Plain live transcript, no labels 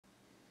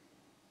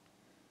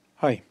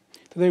Hi,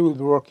 today we'll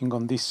be working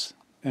on this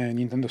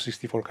Nintendo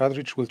 64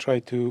 cartridge. We'll try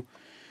to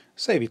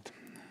save it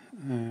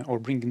or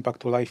bring it back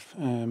to life.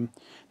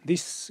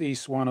 This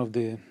is one of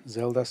the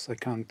Zeldas. I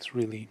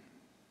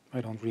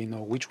don't really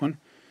know which one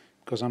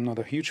because I'm not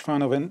a huge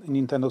fan of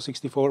Nintendo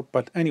 64.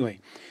 But anyway,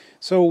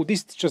 so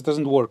this just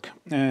doesn't work.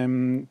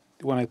 When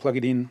I plug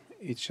it in,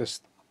 it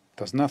just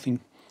does nothing.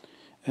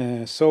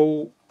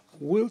 So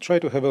we'll try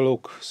to have a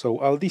look. So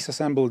I'll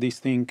disassemble this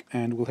thing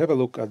and we'll have a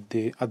look at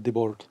the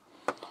board.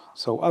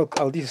 So I'll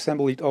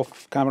disassemble it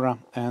off camera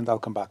and I'll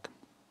come back.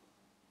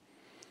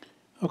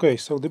 Okay,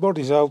 so the board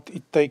is out.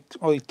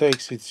 All it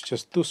takes is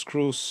just 2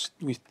 screws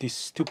with this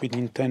stupid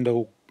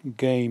Nintendo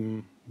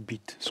game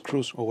bit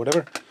screws or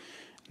whatever.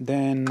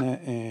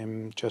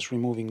 Then just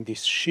removing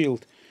this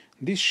shield.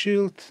 This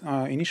shield,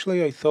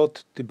 initially I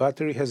thought the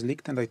battery has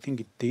leaked, and I think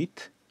it did.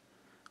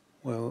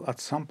 Well, at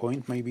some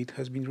point maybe it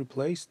has been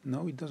replaced.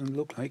 No, it doesn't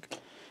look like.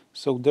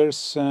 So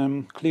there's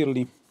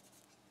clearly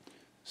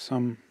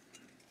some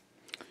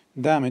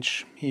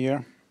damage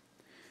here,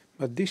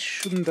 but this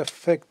shouldn't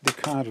affect the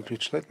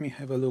cartridge. Let me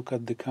have a look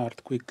at the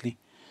card quickly.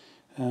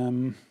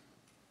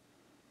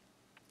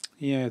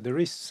 Yeah, there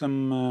is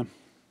some...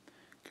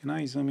 can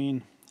I zoom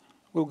in?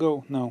 We'll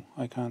go... no,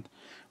 I can't.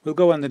 We'll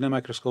go under the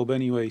microscope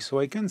anyway, so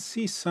I can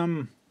see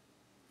some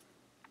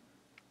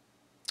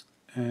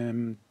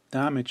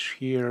damage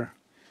here,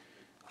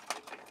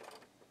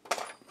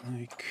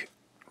 like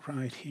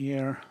right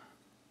here.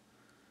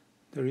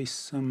 There is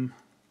some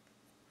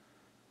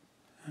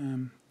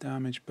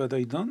damage, but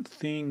I don't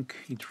think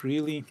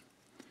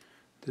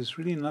there's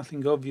really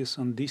nothing obvious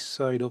on this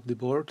side of the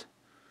board.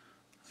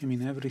 I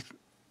mean,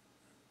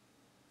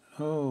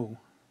 oh,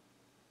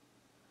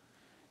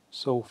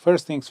 so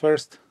first things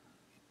first,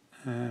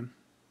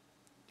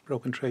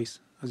 broken trace,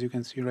 as you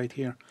can see right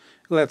here.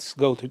 Let's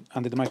go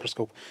under the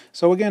microscope.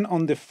 So again,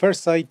 on the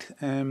first side,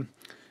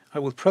 I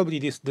will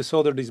probably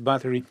desolder this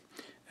battery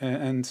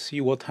and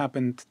see what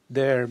happened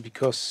there,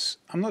 because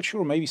I'm not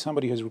sure, maybe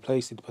somebody has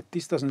replaced it, but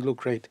this doesn't look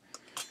great.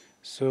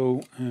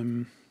 So,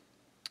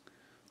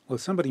 well,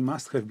 somebody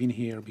must have been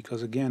here,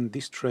 because again,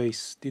 this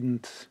trace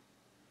didn't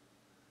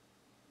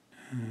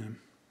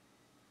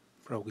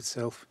broke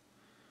itself.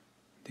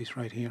 This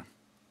right here.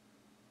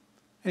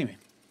 Anyway,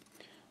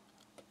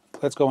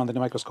 let's go under the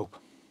microscope.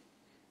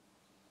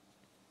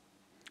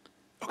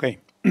 Okay,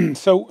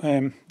 so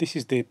this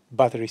is the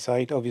battery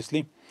side,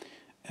 obviously,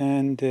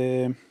 and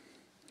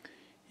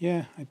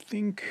yeah, I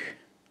think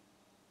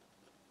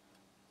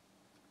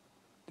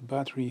the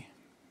battery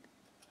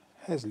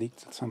has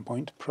leaked at some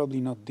point.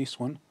 Probably not this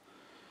one,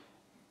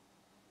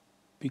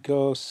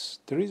 because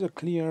there is a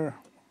clear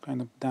kind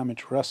of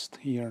damage, rust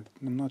here.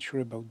 I'm not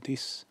sure about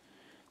this.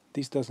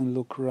 This doesn't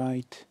look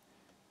right.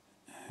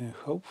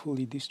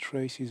 Hopefully these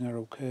traces are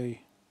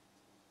okay.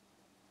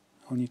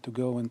 I'll need to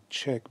go and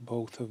check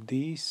both of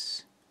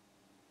these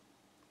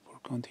for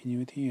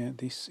continuity. Yeah,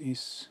 this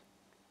is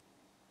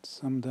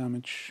some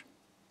damage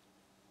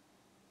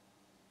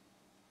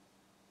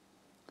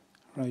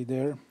right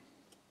there.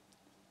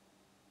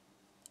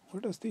 Where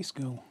does this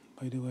go,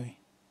 by the way?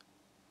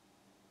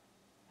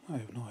 I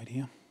have no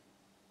idea.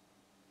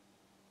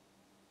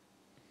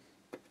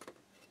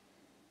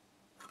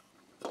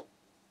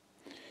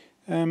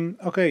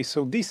 Okay,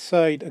 so this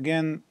side,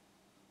 again,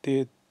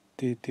 the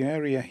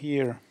area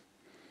here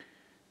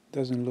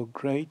doesn't look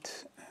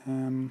great.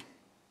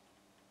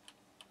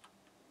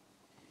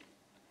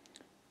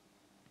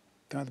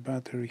 That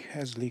battery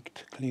has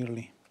leaked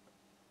clearly.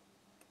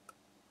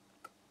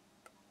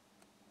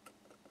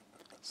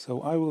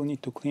 So I will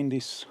need to clean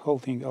this whole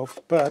thing off,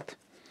 but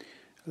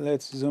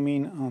let's zoom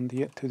in on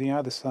to the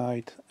other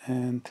side.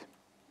 And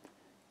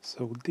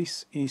so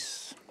this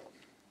is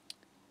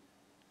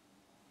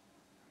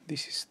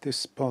the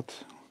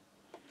spot.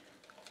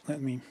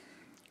 Let me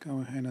go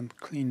ahead and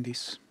clean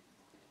this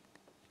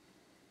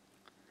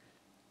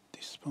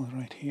spot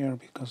right here,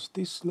 because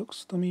this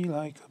looks to me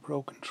like a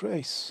broken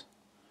trace,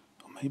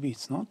 or maybe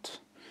it's not.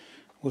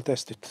 We'll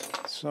test it.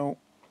 So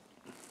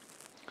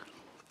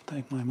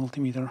take my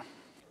multimeter.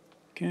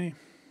 Okay,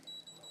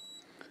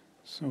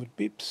 so it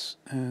beeps,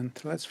 and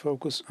let's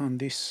focus on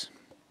this.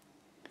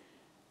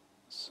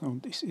 So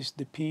this is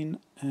the pin,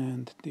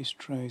 and this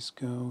trace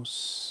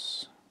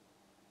goes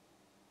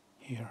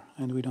here,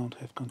 and we don't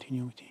have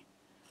continuity.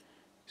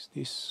 Is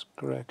this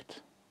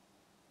correct?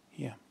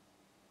 Yeah.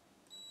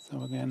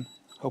 So again,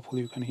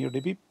 hopefully you can hear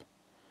the beep.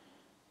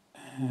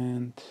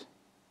 And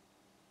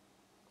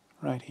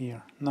right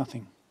here,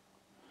 nothing.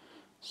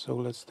 So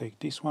let's take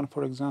this one,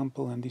 for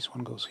example, and this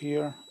one goes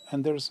here,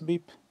 and there's a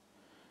beep.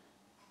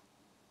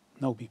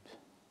 No beep.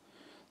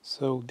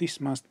 So this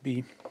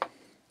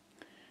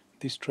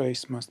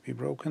trace must be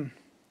broken.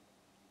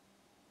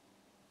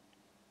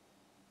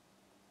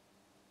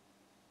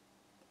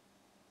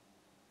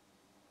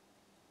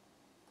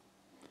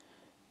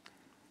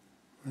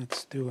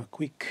 Let's do a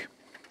quick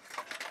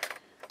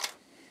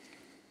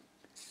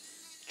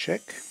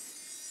check.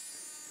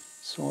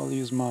 So I'll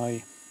use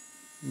my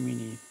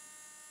Mini-dremel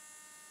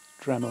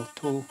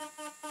tool.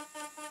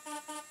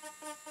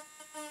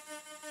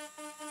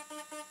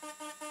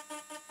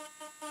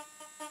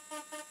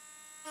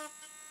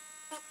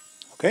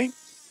 Okay,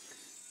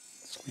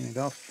 let's clean it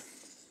off.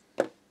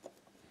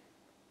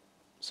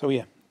 So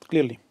yeah,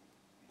 clearly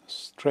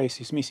this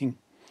trace is missing.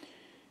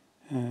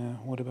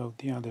 What about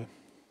the other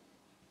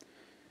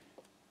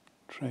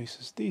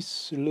traces?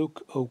 These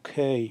look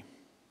okay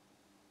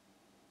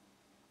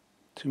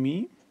to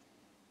me.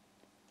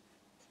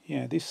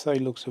 Yeah, this side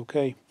looks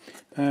okay.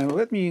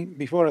 Let me,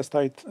 before I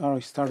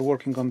start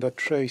working on that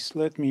trace,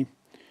 let me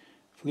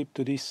flip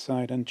to this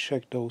side and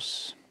check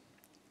those.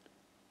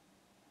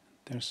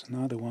 There's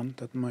another one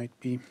that might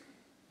be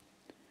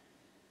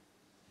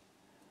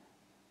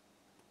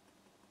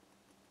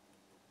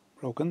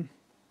broken.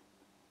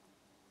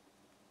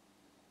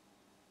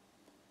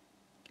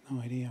 No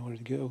idea where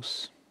it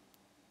goes.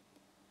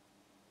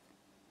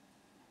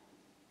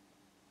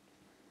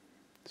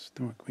 Let's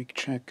do a quick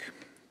check.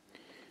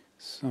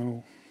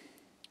 So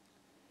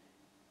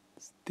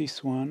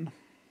this one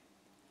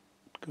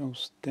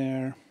goes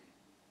there,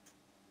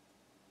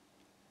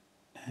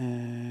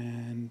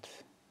 and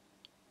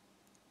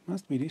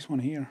must be this one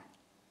here.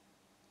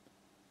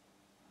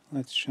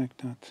 Let's check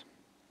that.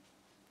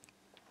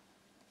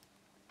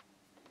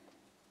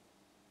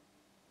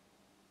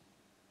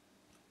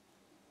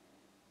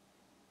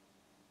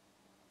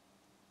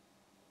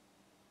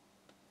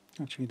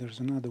 Actually, there's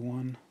another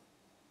one.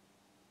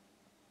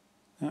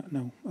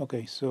 No,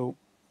 okay, so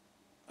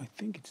I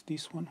think it's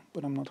this one,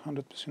 but I'm not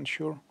 100%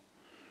 sure.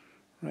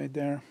 Right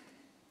there.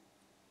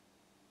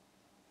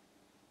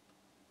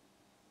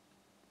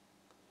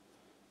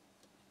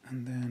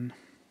 And then,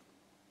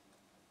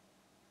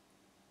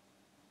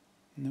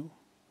 no.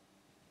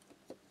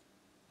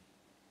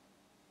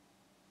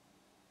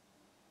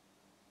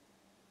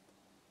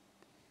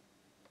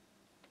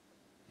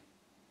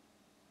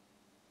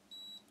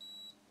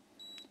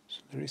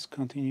 So there is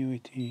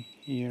continuity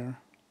here.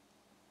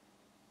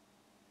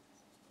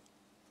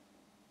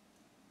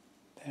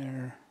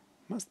 There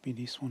must be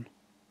this one.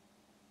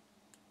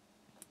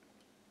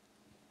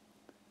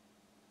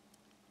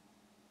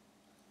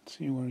 Let's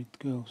see where it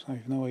goes. I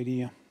have no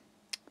idea.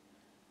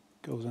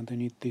 It goes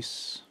underneath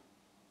this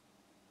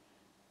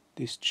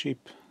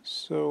chip.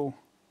 So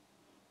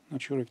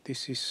not sure if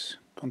this is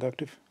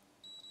conductive.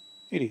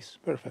 It is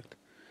perfect.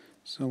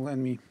 So let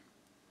me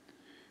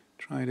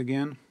try it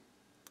again.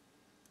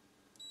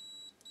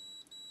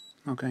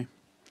 Okay.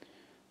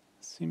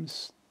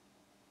 Seems.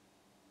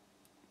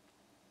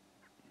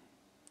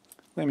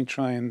 Let me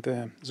try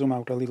and zoom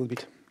out a little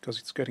bit because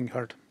it's getting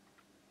hard.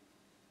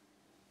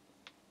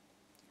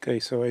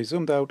 Okay, so I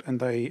zoomed out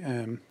and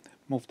I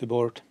moved the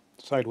board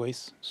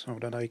sideways so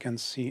that I can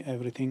see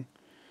everything.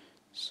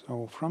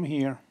 So from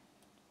here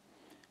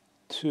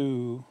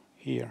to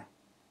here,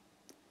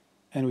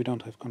 and we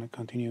don't have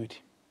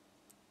continuity.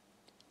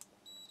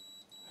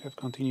 We have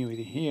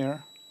continuity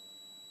here.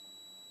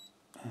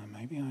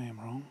 Maybe I am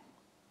wrong.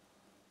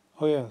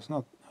 Oh yeah, it's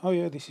not. Oh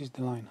yeah, this is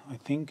the line. I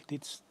think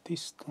it's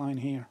this line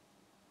here.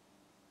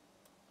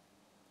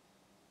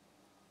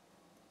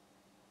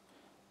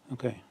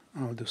 Okay,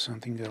 I'll do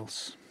something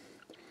else.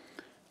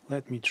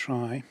 Let me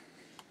try.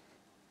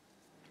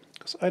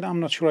 Because I'm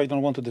not sure, I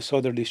don't want to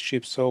desolder this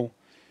chip, so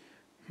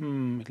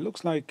it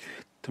looks like,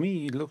 to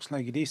me, it looks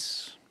like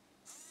this,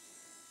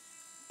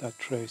 that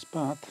trace,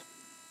 but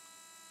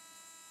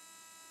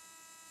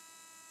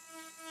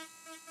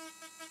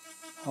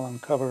I'll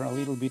uncover a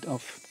little bit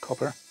of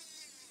copper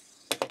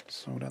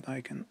so that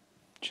I can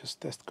just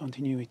test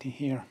continuity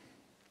here.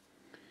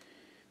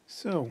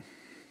 So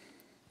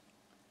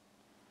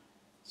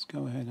let's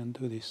go ahead and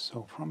do this.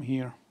 So from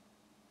here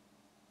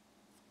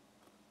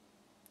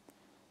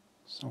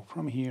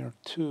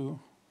to,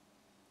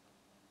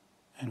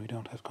 and we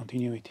don't have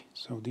continuity,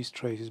 so this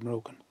trace is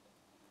broken.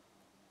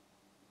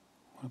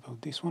 What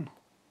about this one?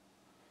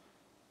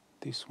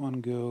 This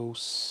one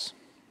goes,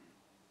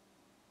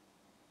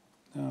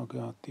 oh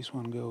god, this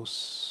one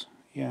goes,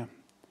 yeah,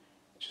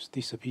 just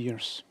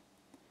disappears.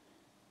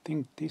 I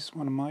think this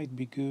one might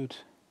be good.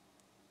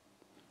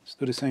 Let's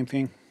do the same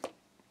thing.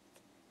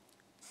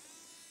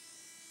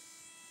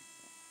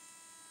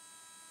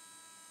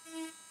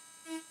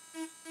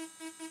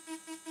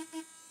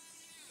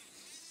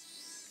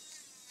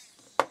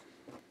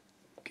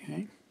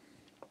 Okay,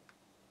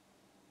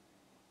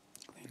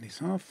 clean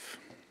this off.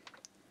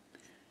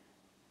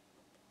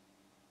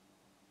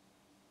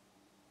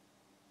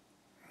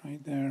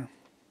 Right there.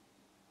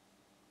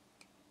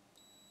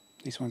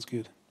 This one's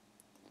good.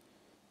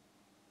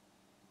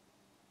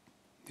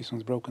 This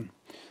one's broken.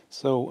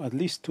 So at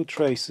least two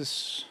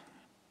traces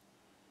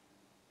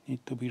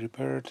need to be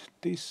repaired.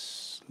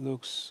 This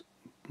looks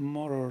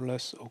more or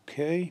less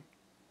okay.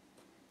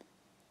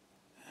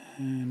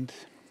 And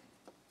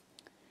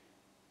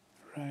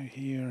right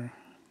here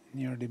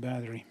near the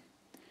battery.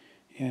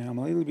 Yeah, I'm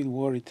a little bit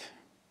worried.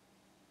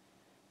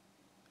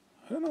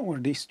 I don't know where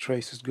these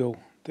traces go.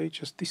 They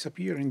just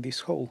disappear in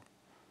this hole.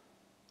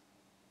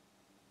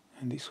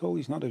 And this hole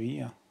is not a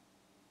via.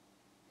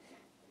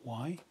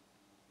 Why?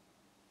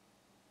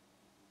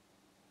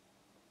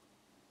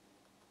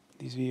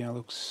 This via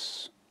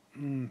looks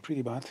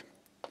pretty bad.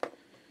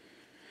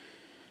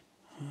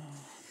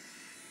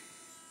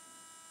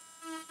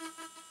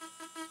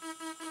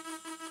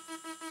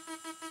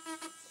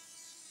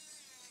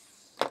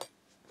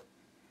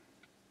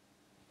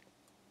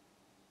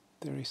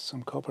 there is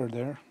some copper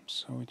there,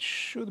 so it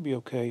should be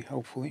okay,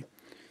 hopefully.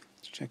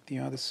 Let's check the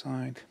other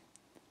side.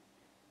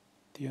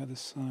 The other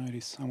side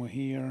is somewhere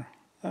here.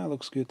 Ah,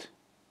 looks good.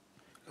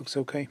 Looks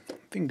okay. I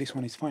think this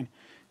one is fine.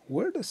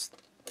 Where does...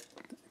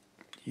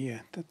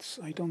 Yeah, that's...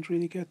 I don't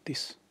really get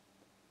this.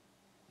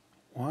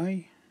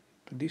 Why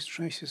do these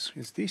traces...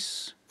 Is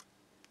this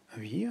a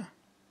via?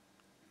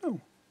 No.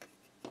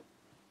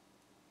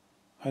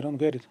 I don't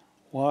get it.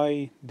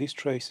 Why these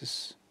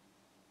traces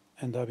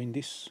end up in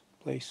this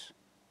place?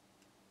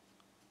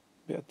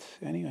 But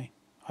anyway,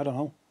 I don't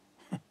know.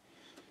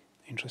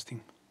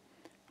 Interesting.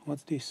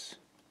 What's this?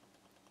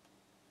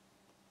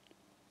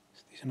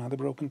 Is this another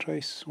broken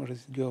trace? Where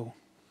does it go?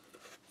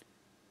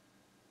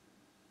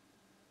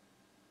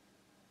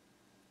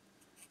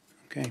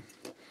 Okay,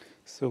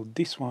 so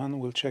this one,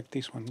 we'll check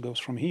this one, goes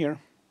from here.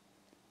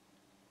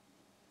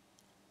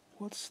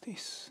 What's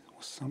this?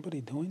 Was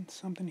somebody doing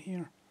something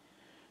here?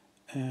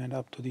 And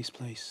up to this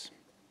place.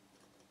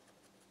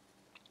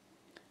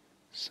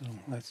 So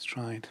let's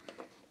try it.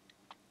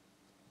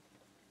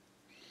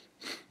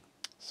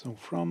 So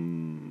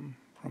from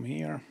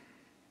here,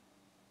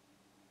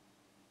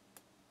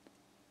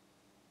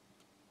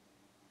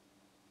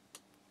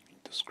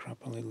 need to scrap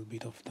a little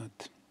bit of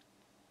that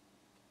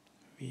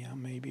via,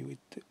 maybe with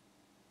the,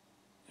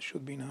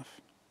 should be enough.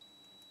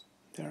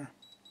 There,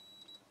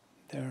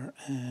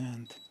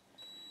 and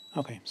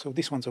okay. So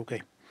this one's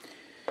okay.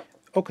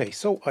 Okay,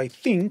 so I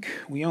think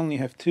we only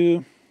have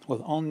two.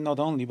 Well, not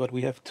only, but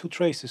we have two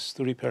traces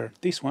to repair.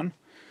 This one.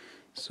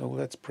 So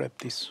let's prep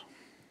this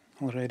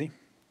already.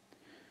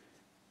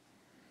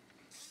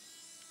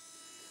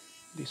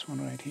 This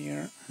one right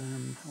here.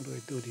 How do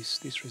I do this?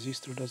 This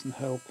resistor doesn't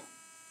help.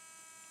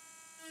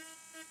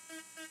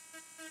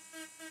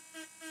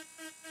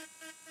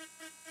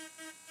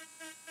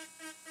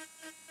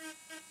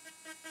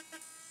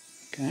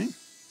 Okay,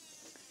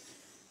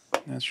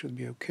 that should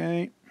be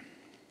okay.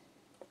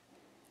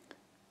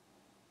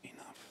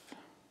 Enough.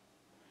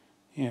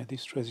 Yeah,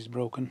 this trace is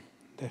broken,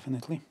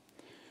 definitely.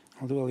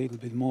 I'll do a little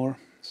bit more,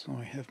 so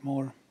I have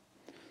more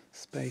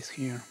space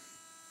here.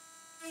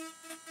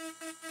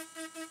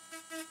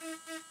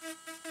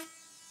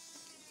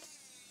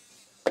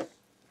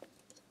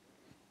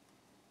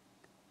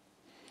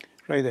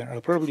 Right there.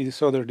 I'll probably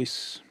desolder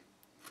this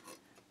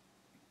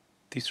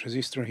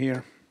resistor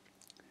here.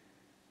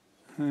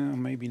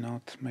 Maybe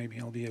not. Maybe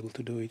I'll be able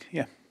to do it.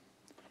 Yeah.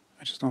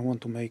 I just don't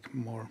want to make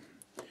more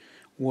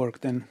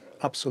work than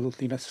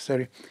absolutely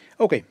necessary.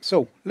 Okay,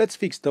 so let's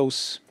fix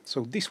those.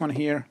 So this one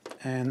here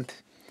and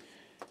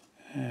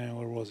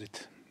where was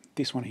it?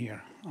 This one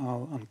here.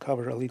 I'll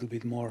uncover a little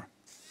bit more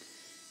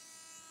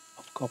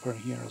of copper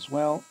here as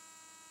well.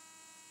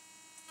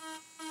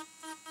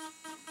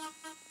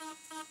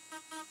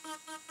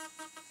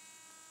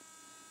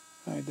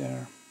 Right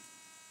there.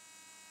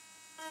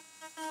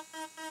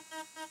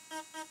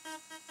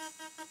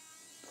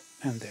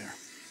 And there.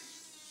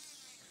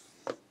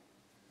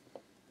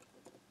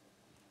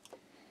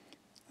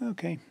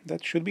 Okay,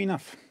 that should be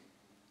enough.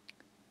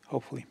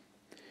 Hopefully.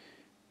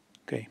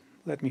 Okay,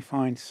 let me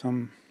find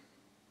some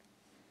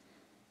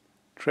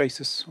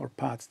traces or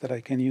paths that I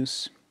can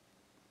use.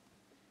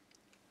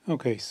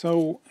 Okay,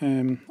 so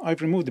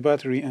I've removed the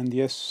battery, and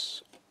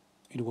yes,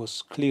 it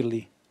was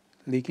clearly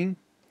leaking.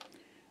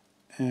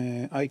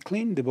 I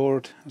cleaned the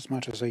board as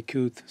much as I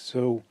could,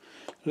 so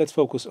let's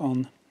focus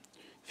on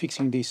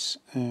fixing these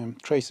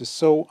traces.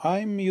 So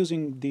I'm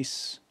using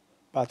these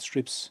path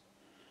strips,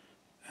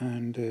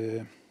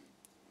 and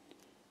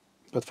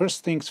but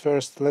first things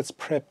first, let's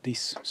prep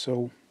this.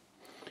 So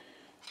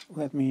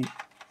let me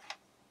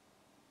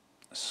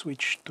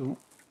switch to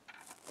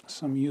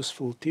some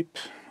useful tip.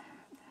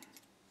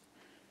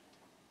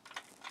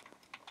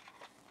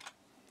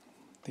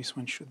 This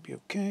one should be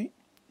okay,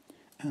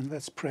 and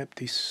let's prep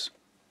these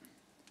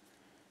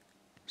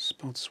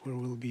spots where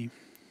we'll be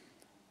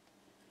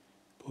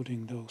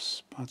putting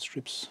those path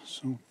strips.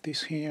 So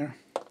this here,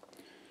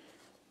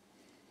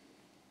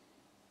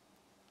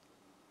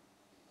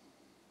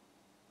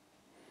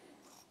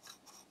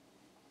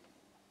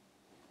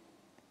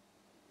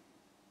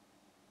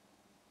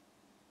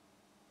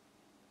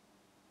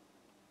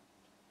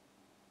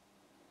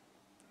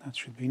 that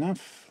should be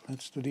enough.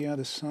 Let's do the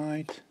other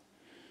side.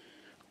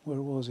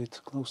 Where was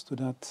it? Close to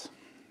that.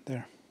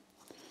 There.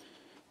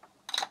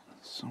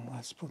 So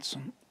let's put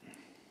some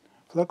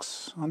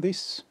flux on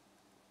this.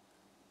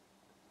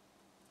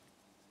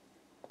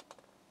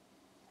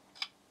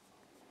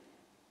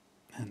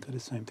 And do the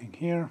same thing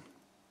here.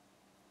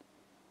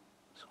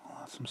 So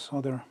I'll add some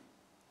solder,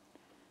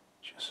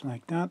 just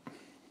like that.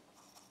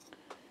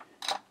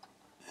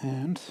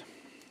 And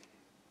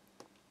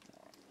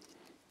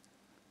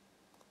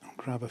I'll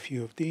grab a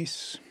few of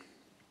these.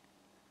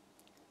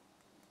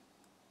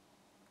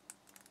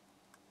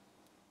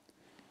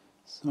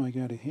 So I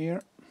got it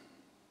here,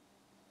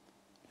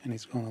 and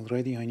it's gone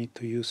already. I need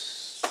to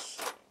use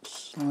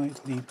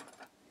slightly,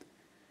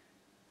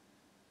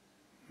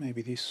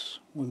 maybe this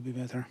will be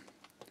better.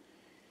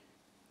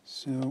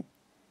 So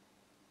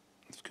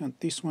I've got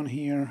this one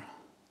here,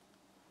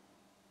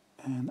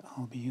 and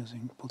I'll be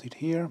put it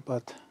here,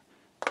 but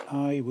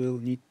I will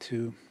need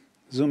to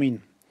zoom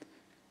in.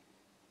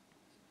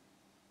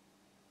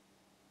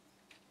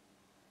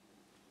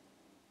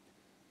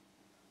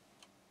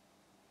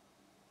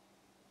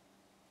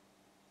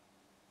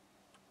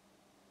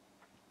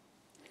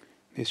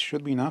 This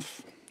should be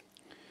enough.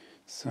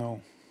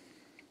 So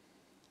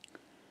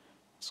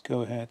let's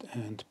go ahead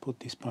and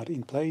put this part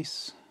in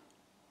place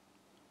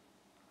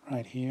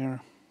right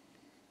here.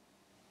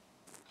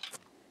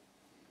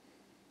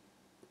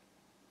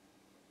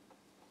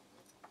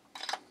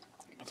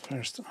 But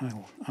first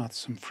I'll add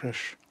some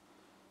fresh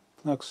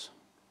flux,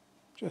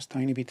 just a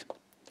tiny bit,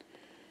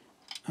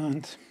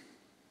 and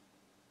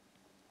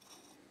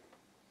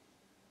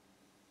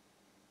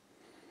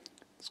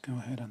let's go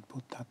ahead and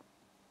put that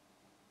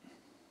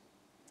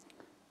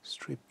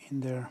strip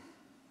in there.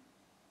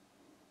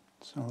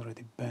 It's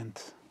already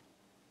bent,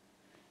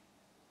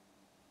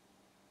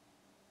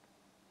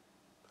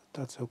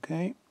 but that's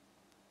okay.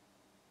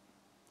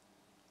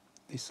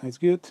 This side's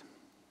good.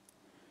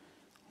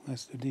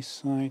 Let's do this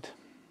side,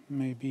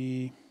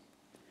 maybe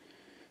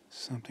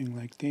something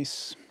like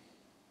this.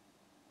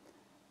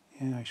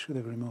 Yeah, I should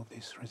have removed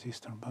this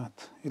resistor,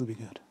 but it'll be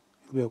good.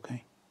 It'll be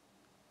okay.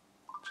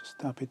 Just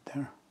tap it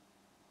there.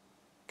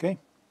 Okay.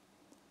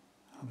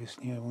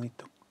 Obviously I will need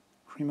to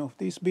remove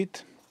this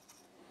bit.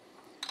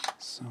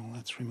 So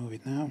let's remove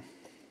it now.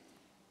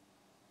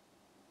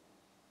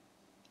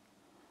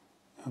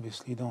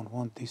 Obviously don't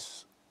want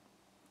this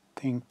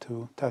thing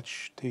to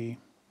touch the, you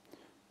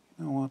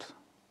know what?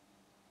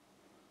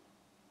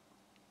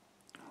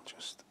 I'll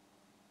just,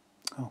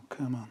 oh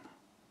come on.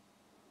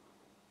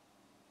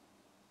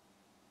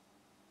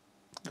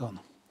 Gone.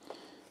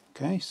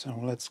 Okay, so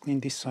let's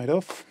clean this side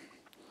off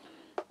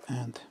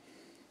and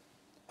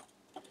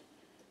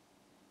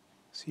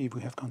see if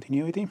we have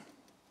continuity.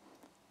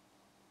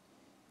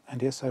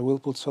 And yes, I will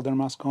put solder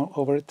mask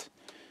over it.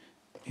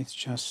 It's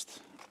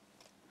just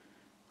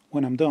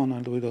when I'm done,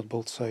 I'll do it on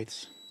both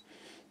sides.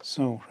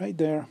 So right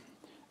there,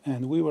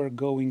 and we were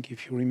going,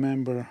 if you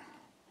remember,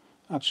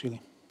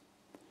 actually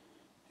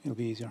it'll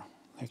be easier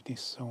like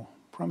this. So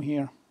from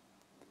here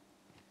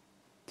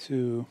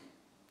to,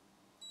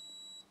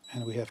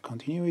 and we have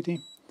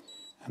continuity,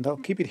 and I'll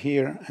keep it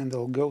here and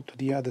I'll go to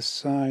the other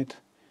side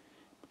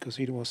because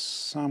it was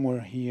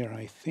somewhere here,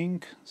 I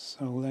think.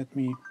 So let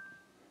me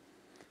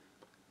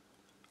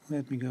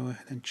go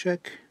ahead and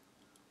check.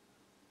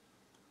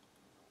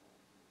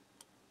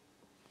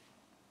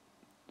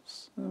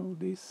 So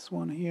this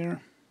one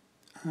here,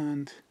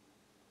 and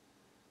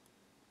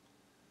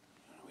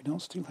we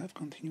don't still have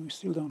continuity. We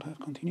still don't have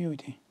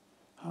continuity.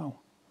 How?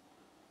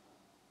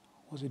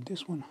 Was it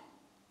this one?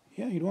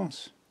 Yeah, it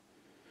was.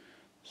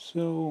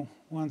 So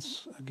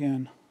once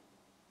again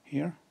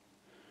here,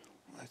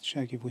 let's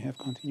check if we have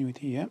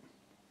continuity. Yeah,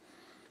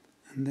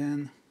 and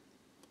then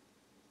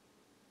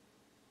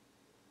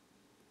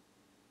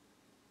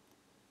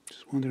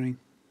just wondering,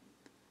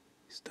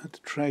 is that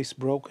trace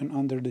broken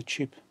under the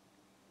chip?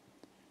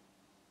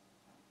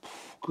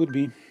 Could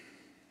be.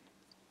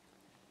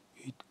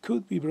 It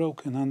could be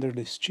broken under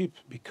this chip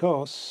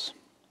because,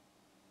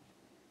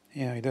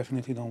 yeah, I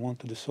definitely don't want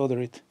to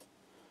desolder it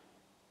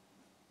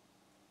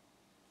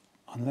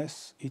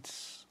unless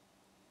it's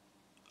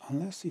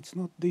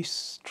not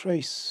this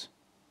trace.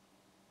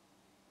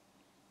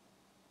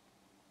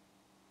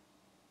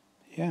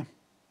 Yeah.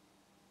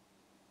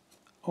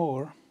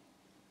 Or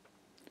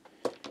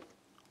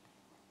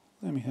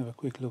let me have a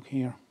quick look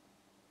here.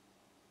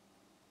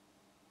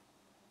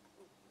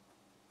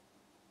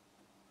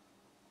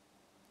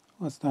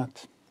 What's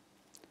that?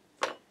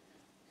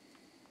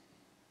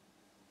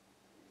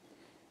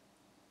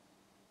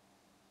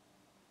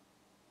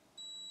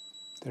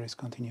 There is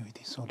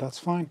continuity, so that's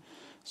fine.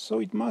 So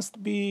it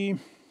must be,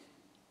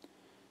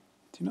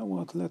 you know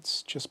what,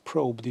 let's just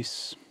probe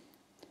this.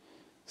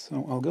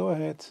 So I'll go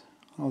ahead,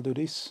 I'll do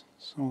this,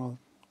 so I'll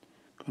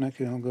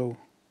connect it, I'll go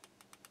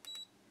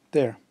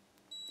there.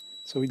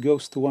 So it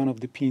goes to one of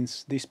the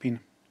pins, this pin.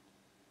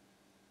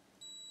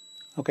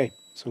 Okay,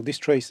 so this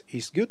trace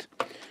is good.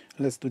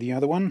 Let's do the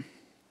other one.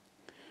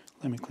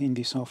 Let me clean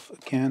this off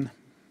again,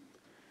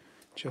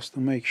 just to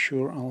make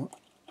sure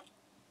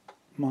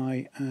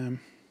my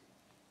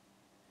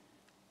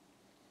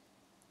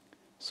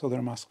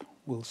solder mask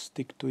will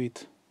stick to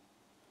it.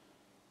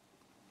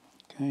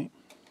 Okay.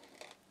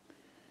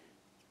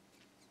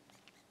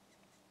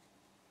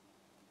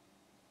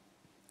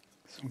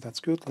 So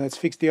that's good. Let's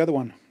fix the other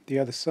one, the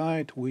other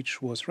side,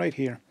 which was right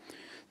here.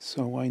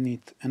 So I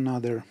need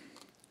another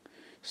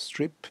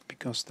strip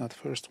because that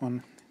first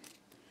one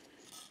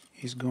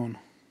is gone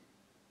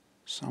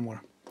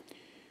somewhere.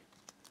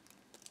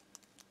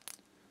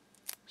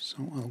 So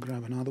I'll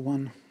grab another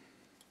one.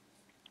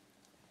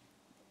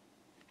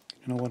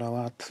 You know what, I'll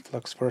add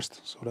flux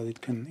first so that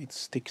it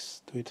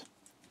sticks to it.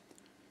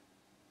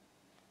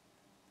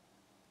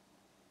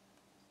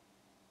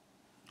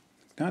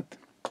 Like that.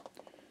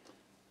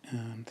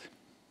 And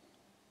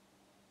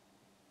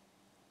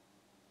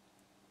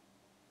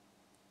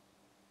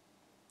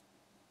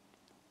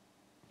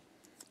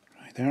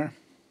there.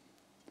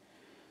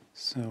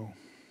 So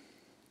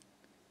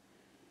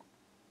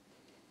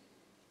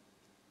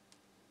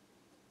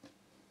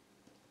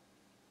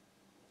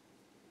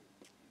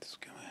let's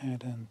go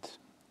ahead and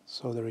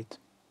solder it.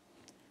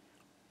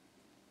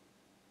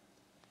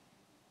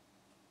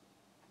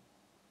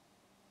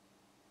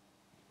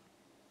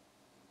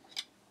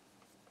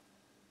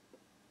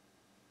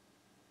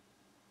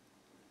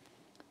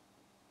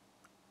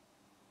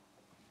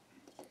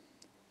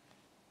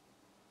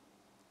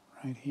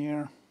 Right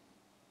here.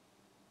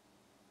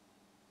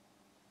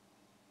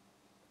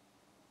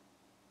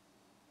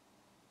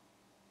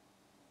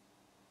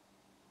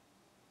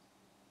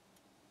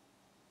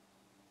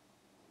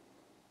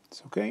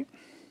 It's okay.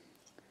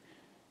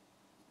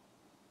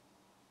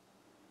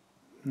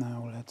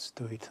 Now let's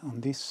do it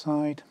on this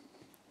side.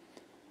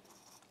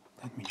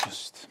 Let me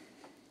just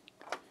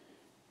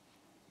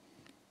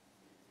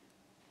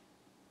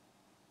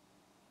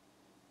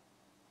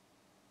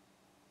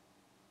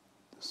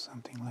do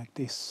something like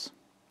this.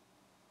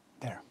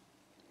 There.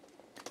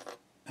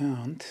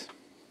 And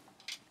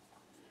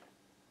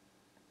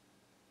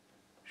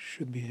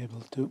should be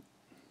able to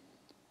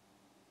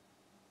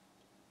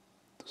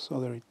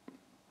solder it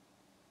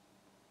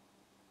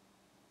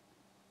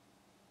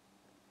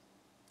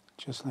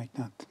just like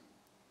that.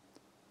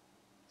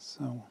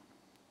 So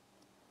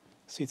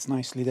sits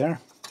nicely there.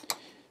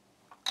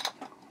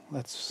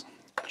 Let's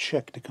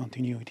check the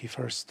continuity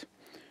first.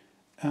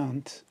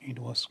 And it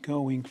was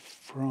going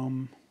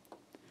from,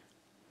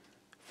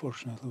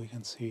 fortunately we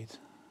can see it,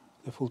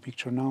 the full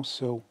picture now,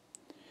 so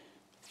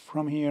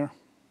from here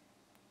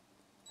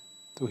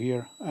to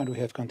here, and we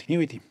have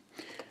continuity.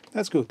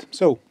 That's good.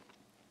 So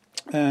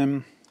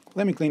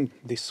let me clean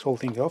this whole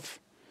thing off.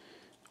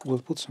 We'll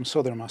put some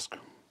solder mask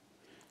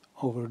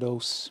over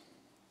those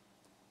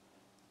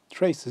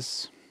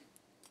traces.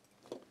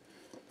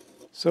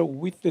 So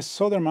with the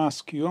solder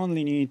mask you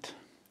only need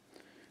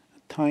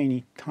a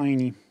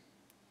tiny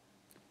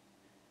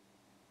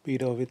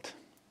bit of it,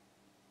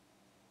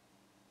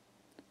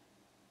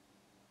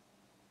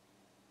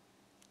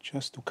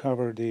 just to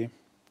cover the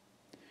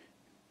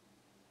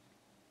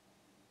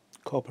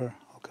copper.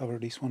 I'll cover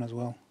this one as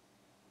well,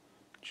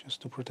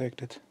 just to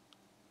protect it.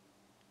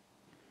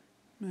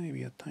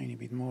 Maybe a tiny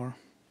bit more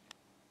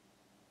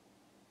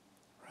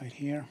right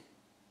here.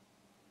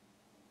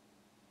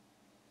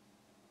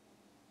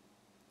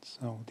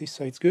 So this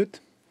side's good.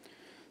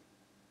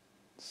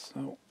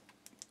 So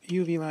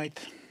UV light.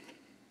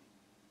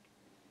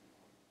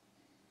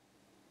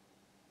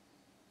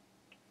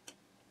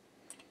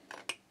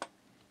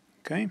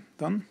 Okay,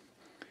 done.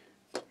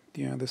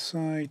 The other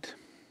side,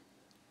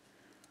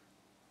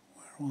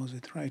 where was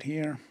it? Right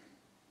here.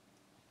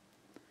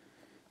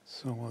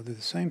 So I'll do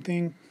the same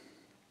thing.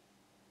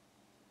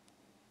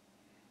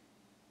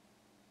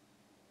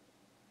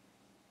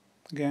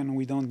 Again,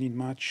 we don't need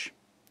much.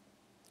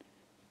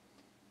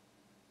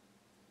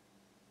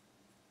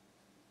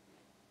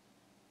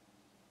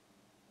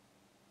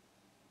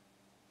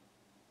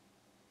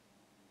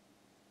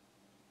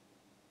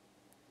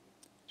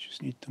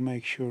 Just need to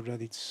make sure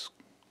that it's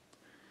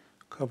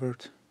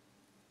covered.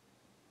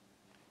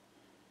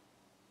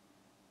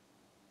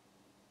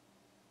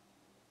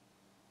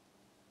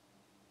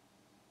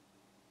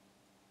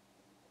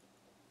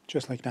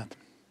 Just like that.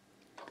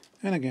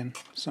 And again,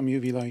 some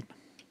UV light.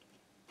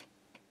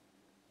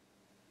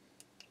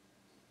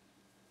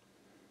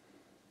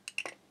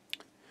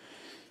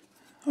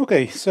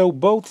 Okay, so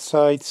both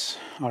sides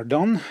are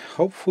done.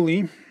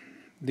 Hopefully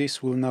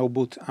this will now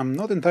boot. I'm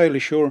not entirely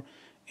sure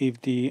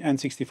if the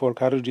N64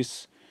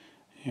 cartridges,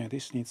 yeah,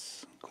 this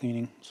needs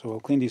cleaning, so I'll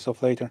clean this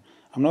off later.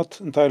 I'm not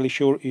entirely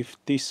sure if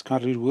this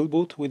cartridge will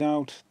boot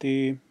without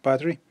the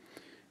battery.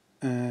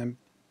 And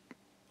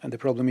the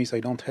problem is I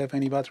don't have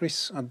any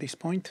batteries at this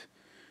point,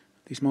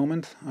 this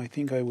moment. I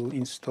think I will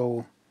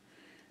install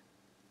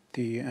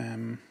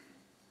the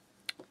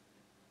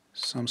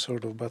some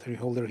sort of battery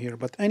holder here.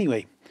 But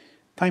anyway,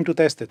 time to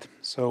test it.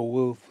 So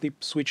we'll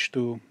switch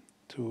to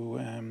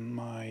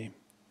my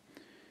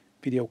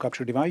video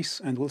capture device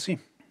and we'll see.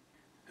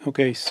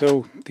 Okay,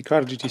 so the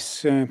cartridge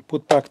is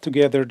put back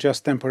together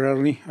just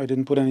temporarily. I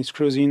didn't put any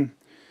screws in.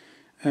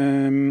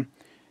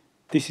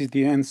 This is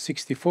the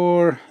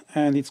N64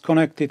 and it's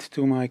connected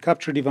to my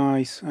capture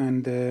device,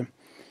 and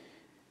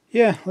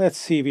yeah, let's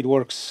see if it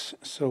works.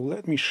 So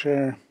let me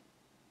share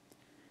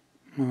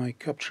my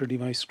capture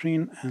device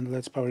screen and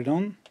let's power it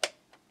on.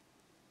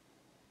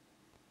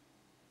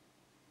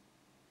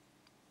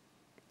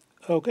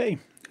 Okay,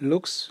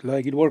 looks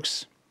like it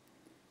works.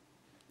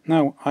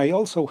 Now I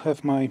also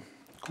have my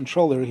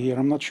controller here.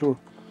 I'm not sure,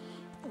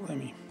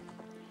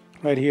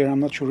 right here, I'm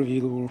not sure if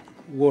it will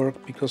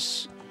work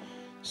because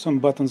some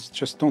buttons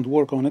just don't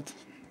work on it.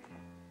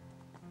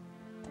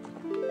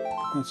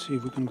 Let's see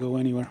if we can go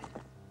anywhere.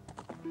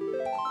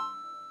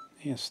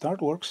 Yeah,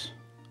 start works.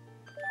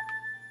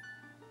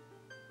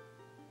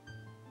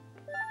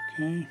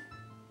 Okay.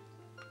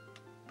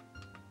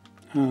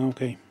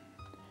 Okay.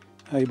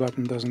 A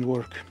button doesn't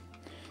work,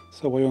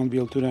 so I won't be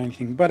able to do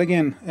anything. But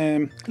again,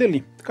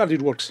 clearly the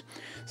cartridge works.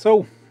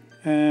 So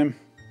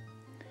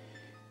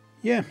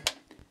Yeah,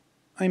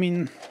 I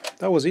mean,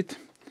 that was it.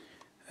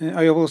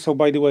 I have also,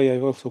 by the way,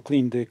 I've also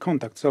cleaned the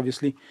contacts,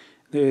 obviously.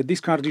 This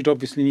cartridge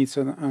obviously needs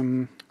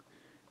a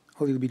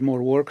little bit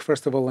more work.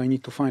 First of all, I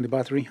need to find a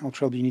battery. I'll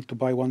probably need to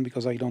buy one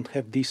because I don't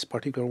have these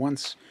particular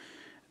ones.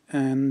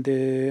 And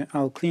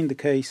I'll clean the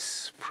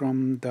case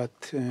from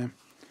that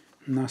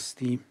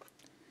nasty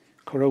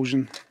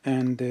corrosion.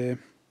 And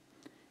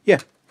yeah,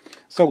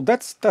 so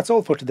that's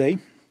all for today.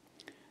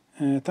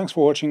 Thanks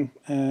for watching.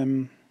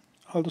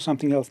 I'll do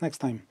something else next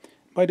time.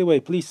 By the way,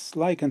 please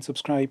like and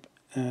subscribe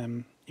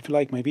if you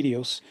like my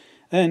videos,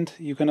 and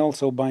you can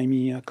also buy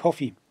me a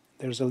coffee.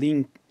 There's a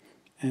link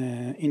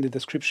in the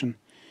description.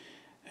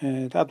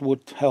 That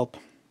would help.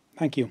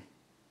 Thank you.